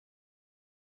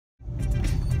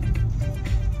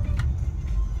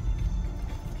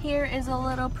Here is a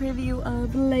little preview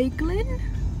of Lakeland,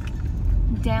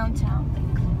 downtown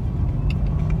Lakeland.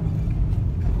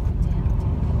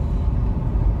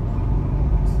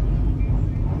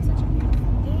 Such a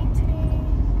beautiful day today.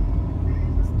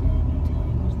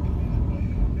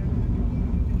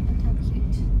 Look how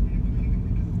cute.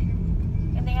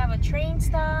 And they have a train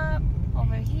stop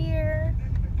over here.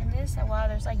 And this, wow,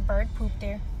 there's like bird poop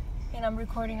there. And I'm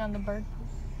recording on the bird poop.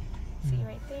 See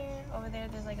right there, over there,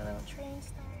 there's like a little train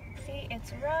stop. See,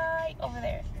 it's right over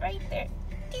there, right there.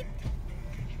 Just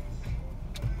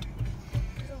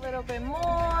a little bit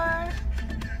more.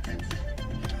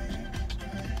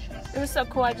 It was so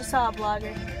cool. I just saw a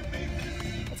blogger.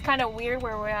 It's kind of weird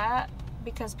where we're at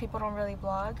because people don't really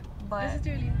vlog, but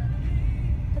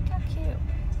look how cute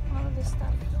all of this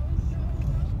stuff.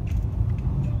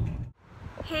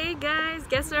 Hey guys,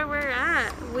 guess where we're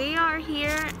at? We are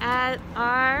here at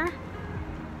our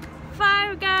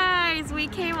Five Guys. We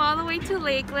came all the way to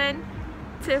Lakeland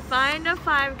to find a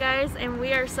Five Guys, and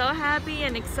we are so happy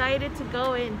and excited to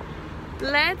go in.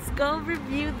 Let's go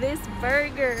review this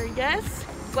burger. Yes?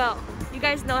 Well, you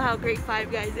guys know how great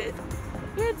Five Guys is.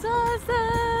 It's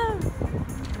awesome!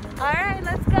 Alright,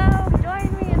 let's go.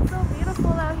 Join me. It's so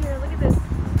beautiful out here. Look at this.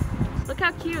 Look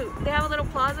how cute. They have a little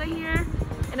plaza here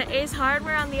and an Ace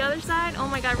Hardware on the other side. Oh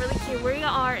my god, really cute. We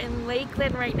are in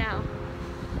Lakeland right now.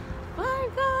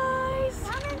 Five Guys!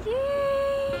 Yay!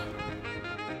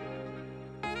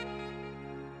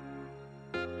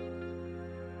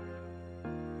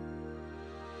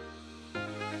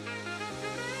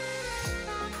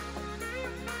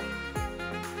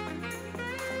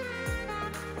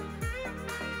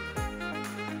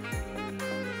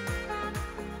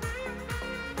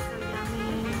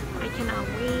 I cannot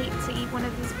wait to eat one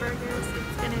of these burgers.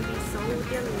 It's gonna be so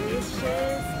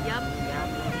delicious. Yum, yum,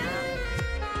 yum.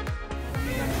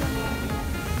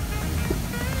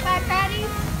 Five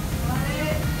patties.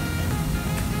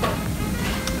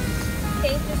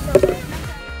 Thank you so much.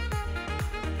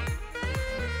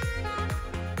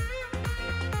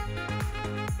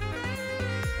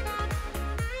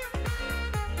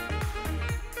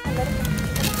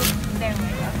 There we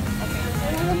go. Okay.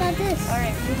 What about this?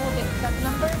 Alright, we hold it. That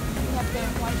number, we have to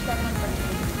watch that number.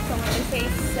 So when they say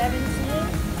 17,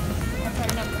 that's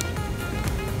our number.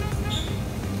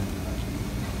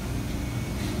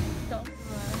 So.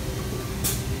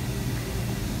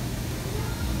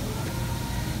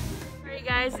 Alright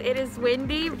guys, it is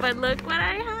windy, but look what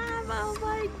I have. Oh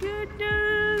my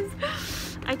goodness.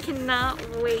 I cannot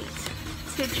wait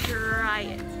to try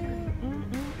it.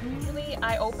 Usually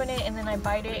I open it and then I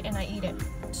bite it and I eat it.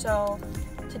 So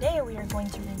today we are going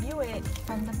to review it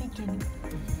from the beginning.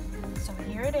 So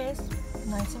here it is,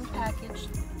 nice and packaged,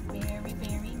 very,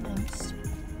 very nice.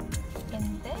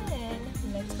 And then,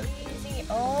 let's go easy.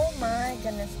 Oh my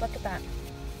goodness, look at that.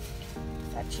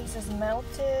 That cheese is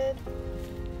melted,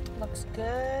 looks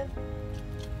good.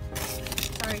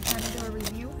 Sorry, time to do a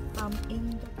review from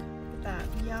in that.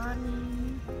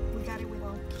 Yummy. We got it with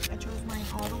all. I chose mine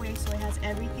all the way, so it has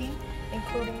everything,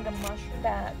 including the mushroom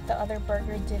that the other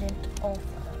burger didn't offer.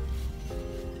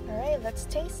 Alright, let's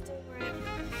taste it.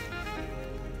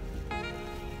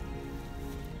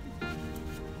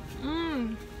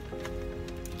 Mmm.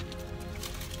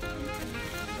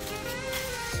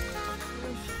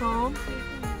 So,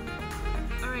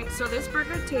 alright, so this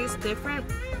burger tastes different.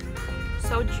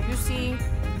 So juicy.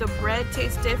 The bread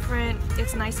tastes different.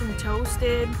 It's nice and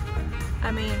toasted.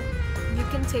 I mean, you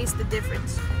can taste the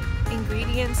difference.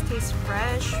 Ingredients taste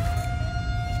fresh,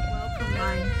 well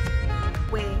combined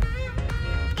with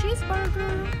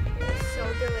cheeseburger. It's so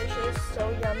delicious,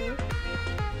 so yummy,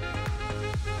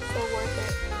 so worth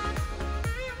it.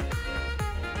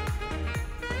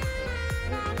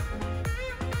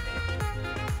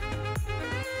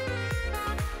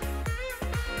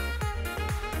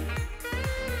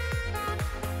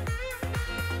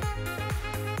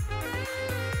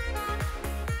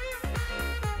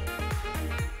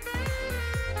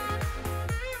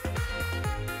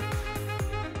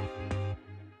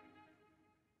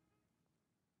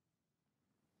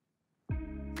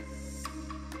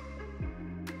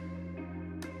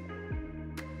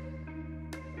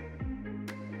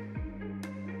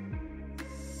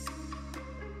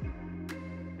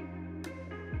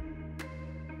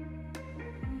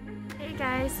 Hey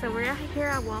guys, so we're here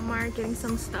at Walmart getting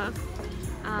some stuff.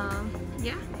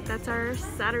 Yeah, that's our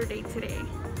Saturday today.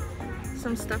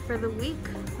 Some stuff for the week.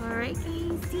 Alright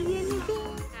guys, see you in a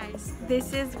bit. Guys,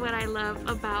 this is what I love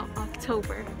about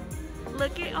October.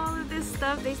 Look at all of this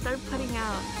stuff they start putting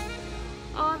out.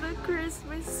 All the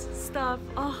Christmas stuff.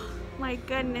 Oh my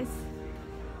goodness.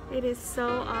 It is so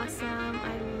awesome.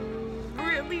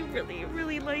 I really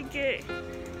really like it.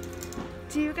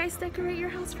 Do you guys decorate your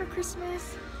house for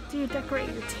Christmas? Do you decorate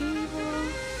your table?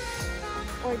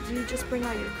 Or do you just bring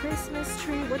out your Christmas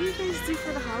tree? What do you guys do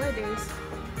for the holidays?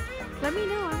 Let me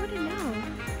know, I want to know.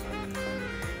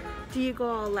 Do you go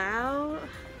all out?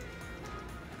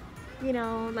 You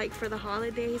know, like for the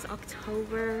holidays,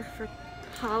 October, for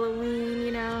Halloween,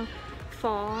 you know,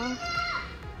 fall.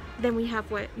 Then we have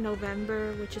what,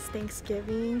 November, which is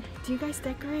Thanksgiving. Do you guys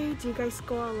decorate? Do you guys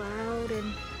go all out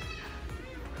and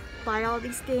buy all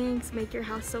these things, make your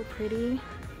house so pretty?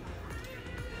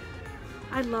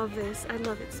 I love this. I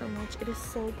love it so much. It is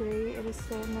so great. It is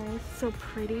so nice, so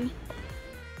pretty.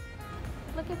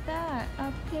 Look at that,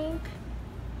 a pink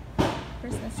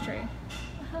Christmas tree.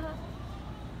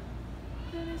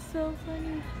 That is so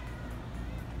funny.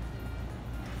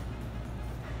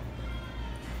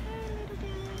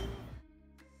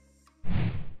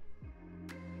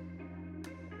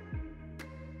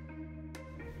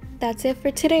 That's it for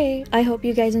today. I hope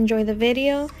you guys enjoy the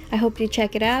video. I hope you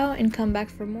check it out and come back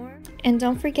for more. And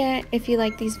don't forget, if you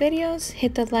like these videos,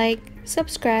 hit the like,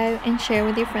 subscribe, and share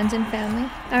with your friends and family.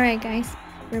 Alright guys,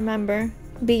 remember,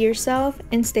 be yourself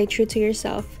and stay true to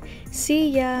yourself. See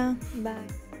ya!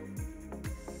 Bye!